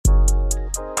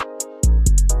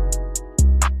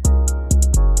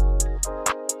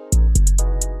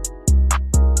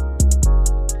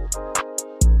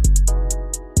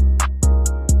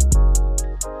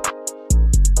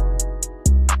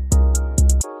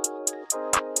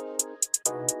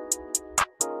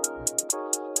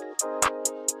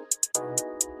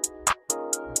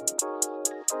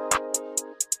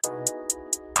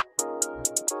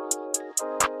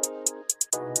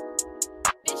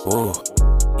Ooh,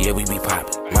 yeah, we be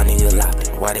poppin'. My nigga locked.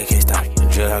 Why they can't stop it?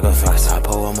 Drill like a fox. I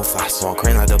pull, I'm a fox. On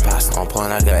cream like the pasta. On point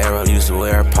like an arrow. Used to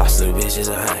wear a pasta. Bitch is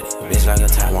a hottie. Bitch like a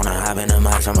top. Wanna hop in the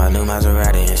max on my new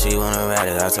Maserati. And she wanna ride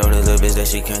it. I told her little bitch that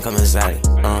she can't come inside it.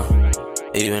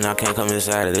 Even I can't come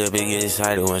inside it. Little bitch get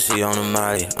excited when she on the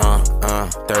molly.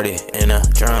 30 in a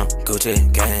drum.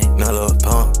 Gucci gang, mellow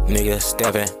pump. Niggas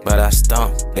steppin', but I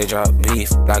stomp. They drop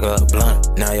beef like a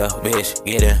blunt. Now your bitch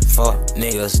getting fucked.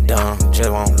 Niggas dumb,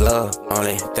 just want love.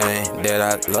 Only thing that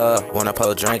I love when I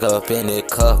pour drink up in the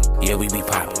cup. Yeah, we be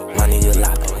poppin'. My nigga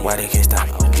locked. Why they can't stop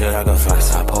it? Drill like a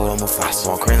fox. I pull, I'm a fox.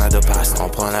 On cream like the pasta. On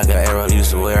point like an arrow.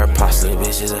 Used to wear a pasta.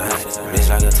 Bitch is a hottie. Bitch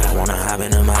like a top. Wanna hop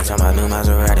in the max on my new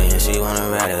Maserati. And she wanna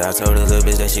ride it. I told her little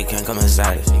bitch that she can't come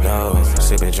inside it. Yo,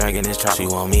 sippin', drinkin' this trap. She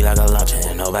want me like a lunch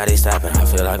and nobody stoppin'. I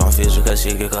feel like I'm Fisher cause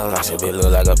she get collapse. That bitch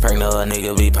look like a pregnant, a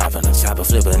nigga be poppin'. A chopper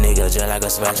flip a nigga just like a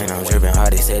smash. And I'm drippin'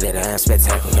 hard, they say that I am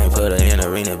spectacular. Can't put her in the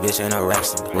arena, bitch in a rap.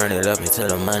 Run it up until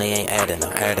the money ain't adding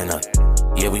up.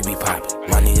 Yeah, we be poppin'.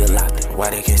 My nigga locked. Why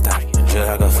they can't stop it? Drill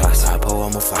like a fox. I pull,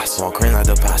 I'm a fox. On cream like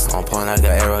the pasta. On point like an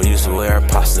arrow. Used to wear a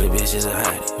pasta. Bitch is a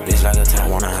hottie. Bitch like a top.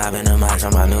 Wanna hop in the max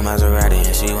on my new Maserati.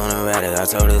 And she wanna ride it. I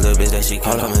told her little bitch that she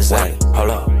can't come inside it. Hold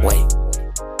up, wait.